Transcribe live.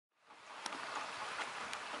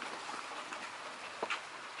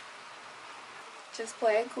Just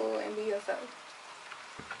play it cool and be yourself.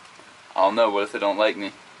 I don't know. What if they don't like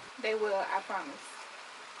me? They will, I promise.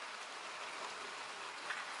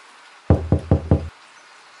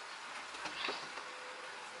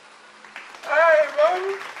 Hey,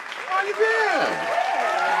 baby. How you been?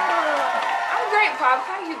 I'm great, Pops.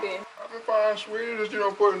 How you been? I've been fine, sweetie.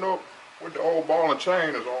 Just, putting up with the old ball and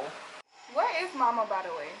chain is all. Where is Mama, by the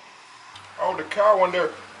way? Oh, the cow in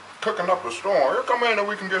there cooking up a storm. Here, come in and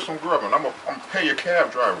we can get some grubbing. I'm gonna pay your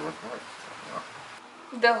cab driver. Right?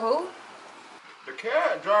 Yeah. The who? The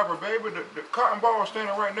cab driver, baby. The cotton ball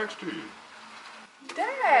standing right next to you.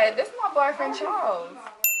 Dad, this is my boyfriend Charles.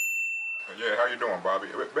 Yeah, how you doing, Bobby?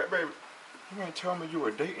 Baby, you ain't tell me you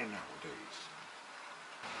were dating nowadays.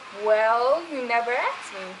 Well, you never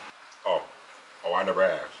asked me. Oh, I never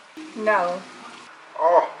asked. No.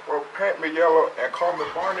 Oh, well, paint me yellow and call me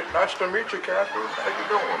Barney. Nice to meet you, Catherine. How you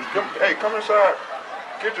doing? Hey, come inside.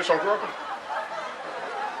 Get you some grubbing.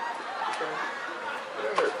 Okay. Get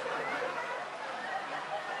in there.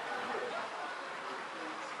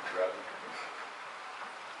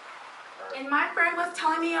 And my friend was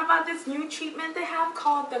telling me about this new treatment they have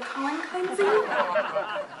called the colon cleansing.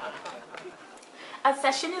 A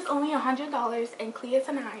session is only $100 and Cleus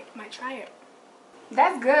and I might try it.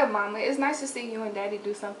 That's good, Mama. It's nice to see you and Daddy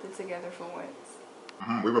do something together for once.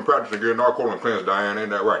 We've been practicing getting our colon cleansed, Diane.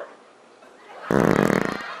 Ain't that right?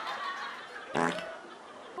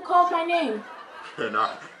 Who called my name?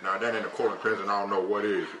 Now that ain't a colon cleansing. I don't know what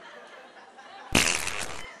is.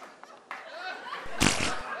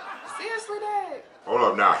 Seriously, Dad? Hold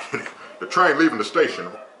up now. The train leaving the station.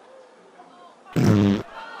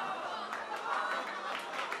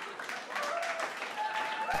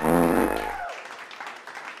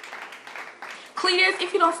 Cletus,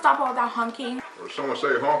 if you don't stop all that honking. Or someone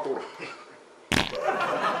say honk?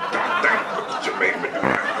 Damn, you made me do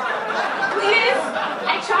that. Cletus,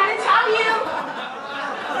 I tried to tell you.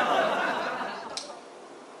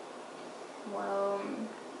 Well,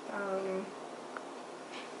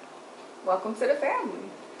 welcome to the family.